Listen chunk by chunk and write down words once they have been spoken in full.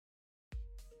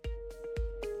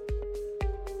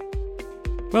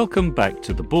Welcome back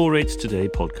to the Borates Today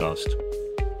podcast.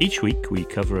 Each week we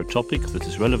cover a topic that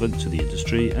is relevant to the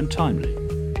industry and timely.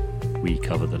 We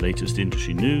cover the latest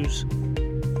industry news,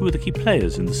 who are the key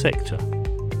players in the sector,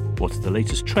 what are the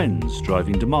latest trends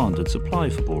driving demand and supply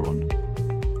for boron,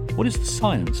 what is the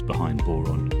science behind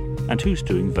boron, and who's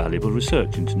doing valuable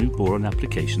research into new boron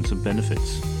applications and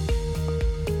benefits.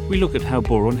 We look at how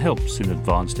boron helps in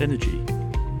advanced energy,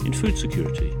 in food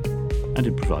security, and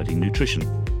in providing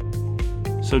nutrition.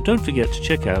 So don't forget to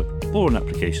check out boron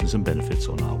applications and benefits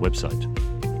on our website,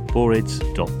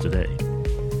 borates.today.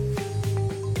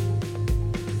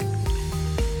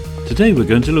 Today we're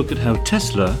going to look at how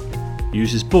Tesla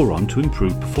uses boron to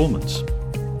improve performance.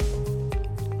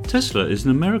 Tesla is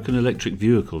an American electric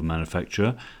vehicle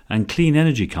manufacturer and clean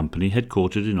energy company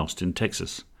headquartered in Austin,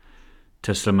 Texas.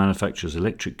 Tesla manufactures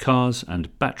electric cars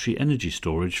and battery energy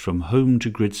storage from home to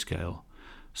grid scale,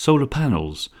 solar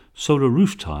panels, solar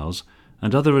roof tiles,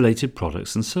 and other related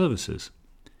products and services.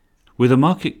 With a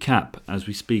market cap, as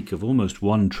we speak, of almost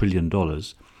 $1 trillion,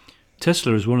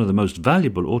 Tesla is one of the most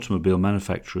valuable automobile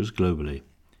manufacturers globally.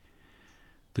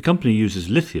 The company uses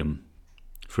lithium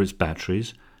for its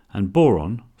batteries and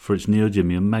boron for its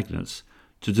neodymium magnets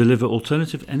to deliver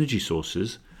alternative energy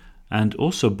sources, and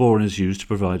also boron is used to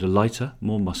provide a lighter,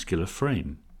 more muscular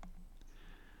frame.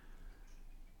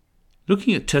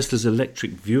 Looking at Tesla's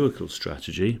electric vehicle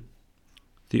strategy,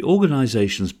 the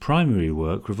organization's primary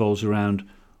work revolves around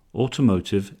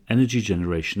automotive energy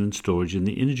generation and storage in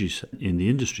the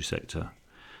industry sector.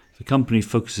 The company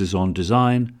focuses on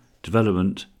design,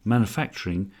 development,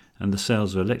 manufacturing, and the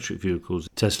sales of electric vehicles.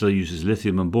 Tesla uses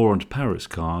lithium and boron to power its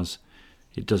cars.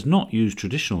 It does not use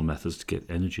traditional methods to get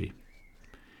energy.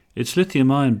 Its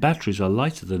lithium-ion batteries are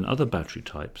lighter than other battery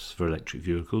types for electric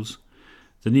vehicles.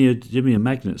 The neodymium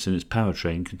magnets in its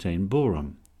powertrain contain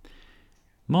boron.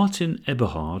 Martin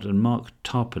Eberhard and Mark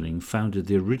Tarpening founded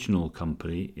the original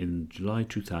company in July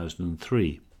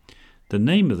 2003. The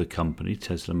name of the company,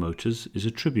 Tesla Motors, is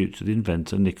a tribute to the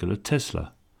inventor Nikola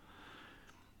Tesla.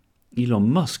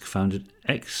 Elon Musk founded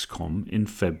XCOM in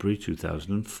February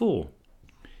 2004.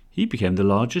 He became the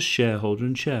largest shareholder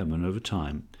and chairman over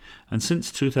time, and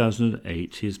since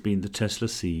 2008 he has been the Tesla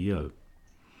CEO.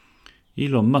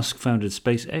 Elon Musk founded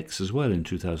SpaceX as well in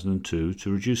 2002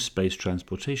 to reduce space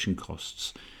transportation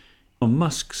costs. Elon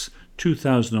Musk's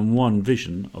 2001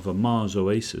 vision of a Mars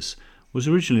oasis was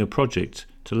originally a project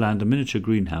to land a miniature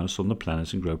greenhouse on the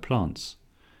planet and grow plants.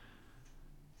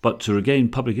 But to regain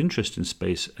public interest in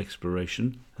space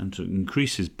exploration and to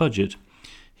increase his budget,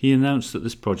 he announced that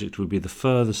this project would be the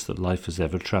furthest that life has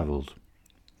ever travelled.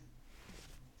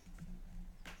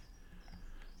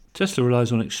 Tesla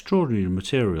relies on extraordinary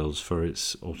materials for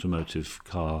its automotive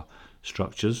car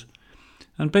structures,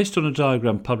 and based on a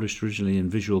diagram published originally in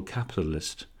Visual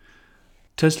Capitalist,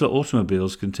 Tesla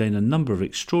automobiles contain a number of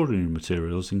extraordinary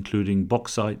materials including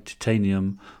bauxite,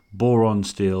 titanium, boron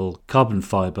steel, carbon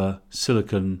fibre,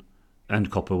 silicon, and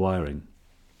copper wiring.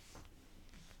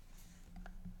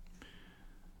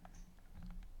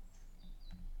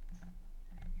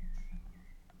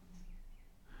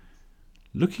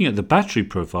 Looking at the battery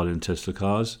profile in Tesla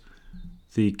cars,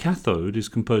 the cathode is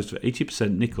composed of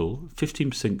 80% nickel,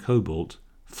 15% cobalt,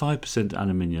 5%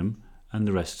 aluminium, and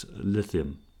the rest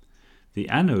lithium. The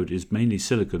anode is mainly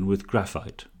silicon with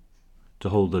graphite to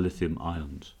hold the lithium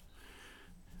ions.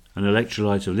 An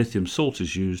electrolyte of lithium salt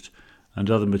is used, and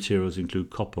other materials include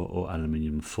copper or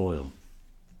aluminium foil.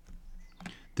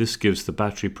 This gives the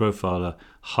battery profile a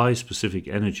high specific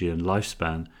energy and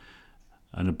lifespan,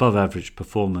 and above average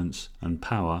performance and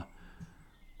power,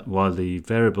 while the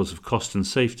variables of cost and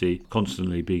safety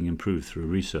constantly being improved through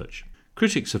research.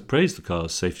 Critics have praised the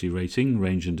car's safety rating,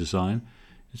 range and design.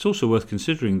 It's also worth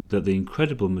considering that the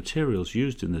incredible materials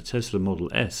used in the Tesla Model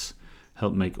S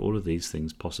help make all of these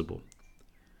things possible.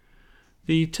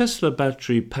 The Tesla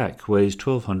battery pack weighs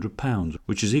 1,200 pounds,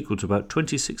 which is equal to about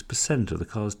 26% of the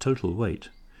car's total weight.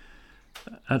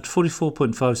 At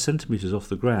 44.5 centimetres off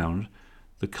the ground,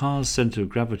 the car's centre of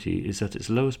gravity is at its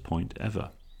lowest point ever.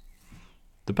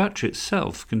 The battery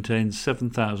itself contains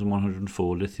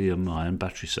 7,104 lithium-ion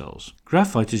battery cells.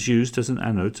 Graphite is used as an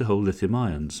anode to hold lithium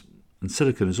ions, and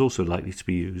silicon is also likely to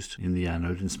be used in the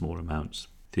anode in small amounts.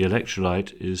 The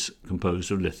electrolyte is composed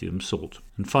of lithium salt.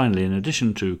 And finally, in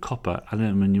addition to copper,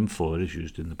 aluminium foil is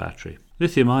used in the battery.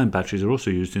 Lithium-ion batteries are also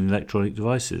used in electronic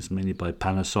devices, mainly by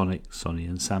Panasonic, Sony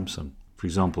and Samsung. For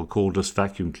example, cordless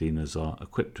vacuum cleaners are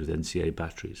equipped with NCA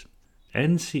batteries.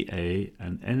 NCA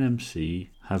and NMC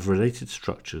have related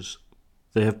structures.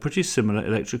 They have pretty similar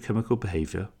electrochemical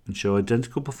behavior and show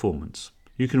identical performance.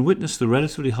 You can witness the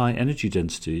relatively high energy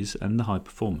densities and the high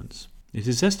performance. It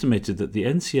is estimated that the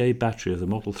NCA battery of the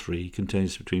Model 3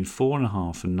 contains between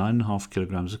 4.5 and 9.5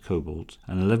 kilograms of cobalt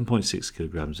and 11.6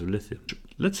 kilograms of lithium.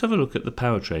 Let's have a look at the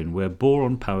powertrain where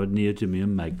boron-powered neodymium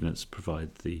magnets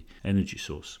provide the energy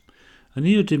source. A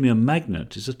neodymium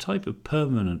magnet is a type of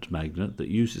permanent magnet that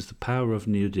uses the power of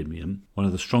neodymium, one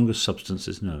of the strongest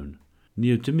substances known.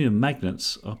 Neodymium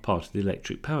magnets are part of the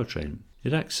electric powertrain.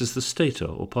 It acts as the stator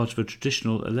or part of a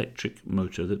traditional electric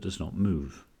motor that does not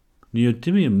move.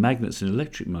 Neodymium magnets in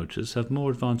electric motors have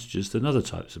more advantages than other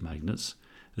types of magnets,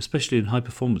 especially in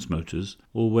high-performance motors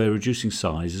or where reducing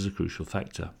size is a crucial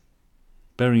factor.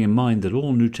 Bearing in mind that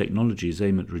all new technologies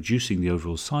aim at reducing the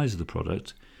overall size of the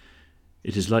product,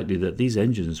 it is likely that these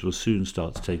engines will soon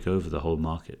start to take over the whole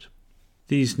market.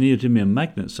 These neodymium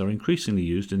magnets are increasingly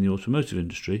used in the automotive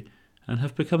industry and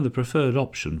have become the preferred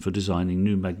option for designing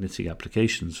new magnetic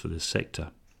applications for this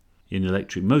sector. In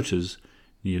electric motors,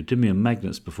 neodymium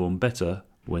magnets perform better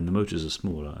when the motors are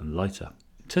smaller and lighter.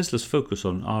 Tesla's focus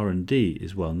on R&D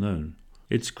is well known.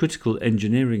 Its critical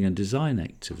engineering and design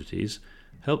activities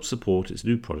help support its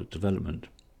new product development.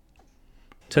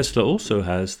 Tesla also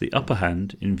has the upper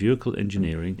hand in vehicle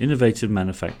engineering, innovative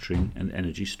manufacturing and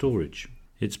energy storage.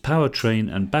 Its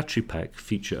powertrain and battery pack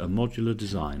feature a modular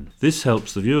design. This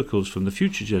helps the vehicles from the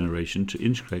future generation to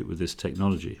integrate with this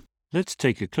technology. Let's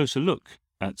take a closer look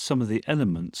at some of the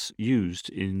elements used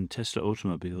in Tesla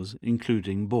automobiles,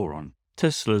 including boron.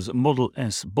 Tesla's Model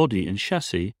S body and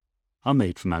chassis are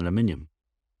made from aluminium.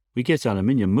 We get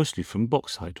aluminium mostly from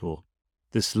bauxite ore.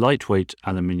 This lightweight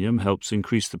aluminium helps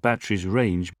increase the battery's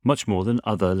range much more than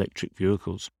other electric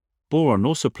vehicles. Boron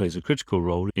also plays a critical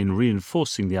role in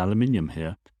reinforcing the aluminium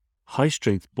here.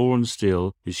 High-strength boron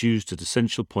steel is used at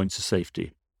essential points of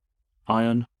safety.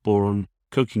 Iron, boron,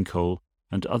 coking coal,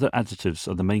 and other additives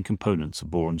are the main components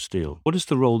of boron steel. What is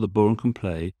the role that boron can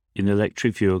play in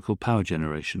electric vehicle power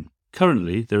generation?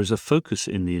 Currently, there is a focus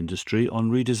in the industry on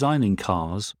redesigning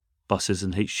cars, buses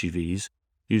and HGVs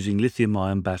using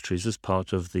lithium-ion batteries as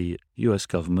part of the US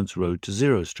government's Road to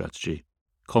Zero strategy.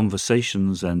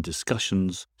 Conversations and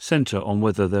discussions center on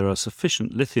whether there are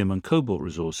sufficient lithium and cobalt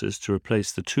resources to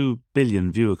replace the 2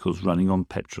 billion vehicles running on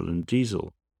petrol and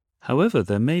diesel. However,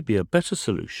 there may be a better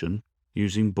solution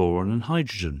using boron and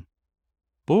hydrogen.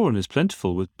 Boron is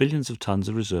plentiful with billions of tons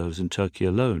of reserves in Turkey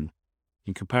alone,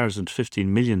 in comparison to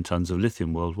 15 million tons of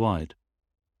lithium worldwide.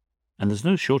 And there's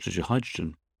no shortage of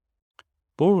hydrogen.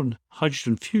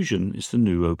 Boron-hydrogen fusion is the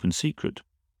new open secret.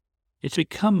 It's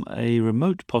become a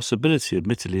remote possibility,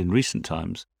 admittedly, in recent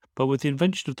times, but with the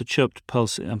invention of the chirped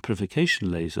pulse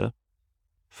amplification laser,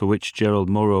 for which Gerald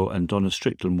Morrow and Donna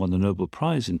Strickland won the Nobel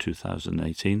Prize in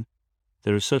 2018,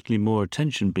 there is certainly more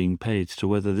attention being paid to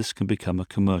whether this can become a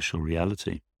commercial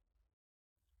reality.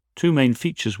 Two main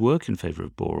features work in favor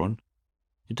of boron.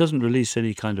 It doesn't release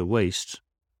any kind of waste.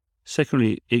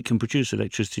 Secondly, it can produce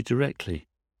electricity directly.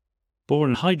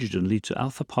 Boron and hydrogen lead to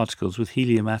alpha particles with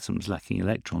helium atoms lacking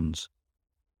electrons.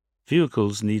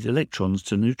 Vehicles need electrons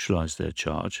to neutralize their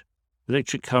charge.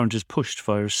 Electric current is pushed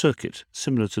via a circuit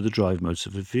similar to the drive motor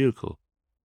of a vehicle.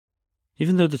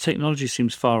 Even though the technology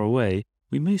seems far away,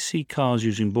 we may see cars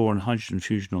using boron-hydrogen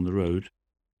fusion on the road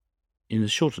in a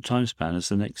shorter time span as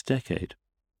the next decade.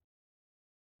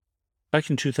 Back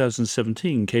in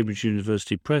 2017, Cambridge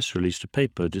University Press released a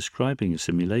paper describing a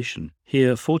simulation.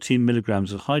 Here, 14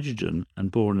 milligrams of hydrogen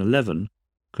and boron-11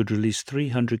 could release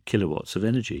 300 kilowatts of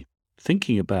energy.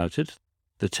 Thinking about it,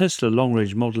 the Tesla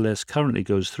long-range Model S currently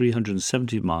goes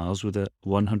 370 miles with a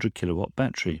 100 kilowatt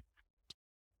battery.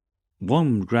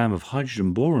 1 gram of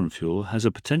hydrogen-boron fuel has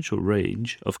a potential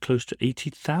range of close to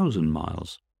 80,000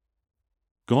 miles.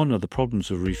 Gone are the problems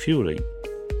of refueling.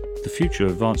 The future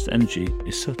of advanced energy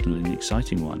is certainly an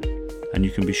exciting one, and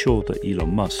you can be sure that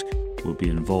Elon Musk will be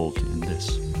involved in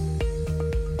this.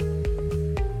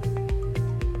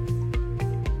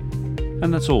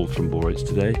 And that's all from Borates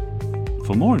today.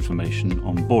 For more information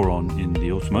on boron in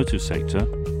the automotive sector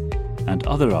and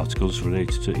other articles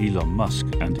related to Elon Musk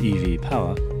and EV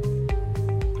power,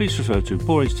 please refer to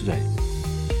Borates Today.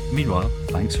 Meanwhile,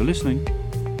 thanks for listening.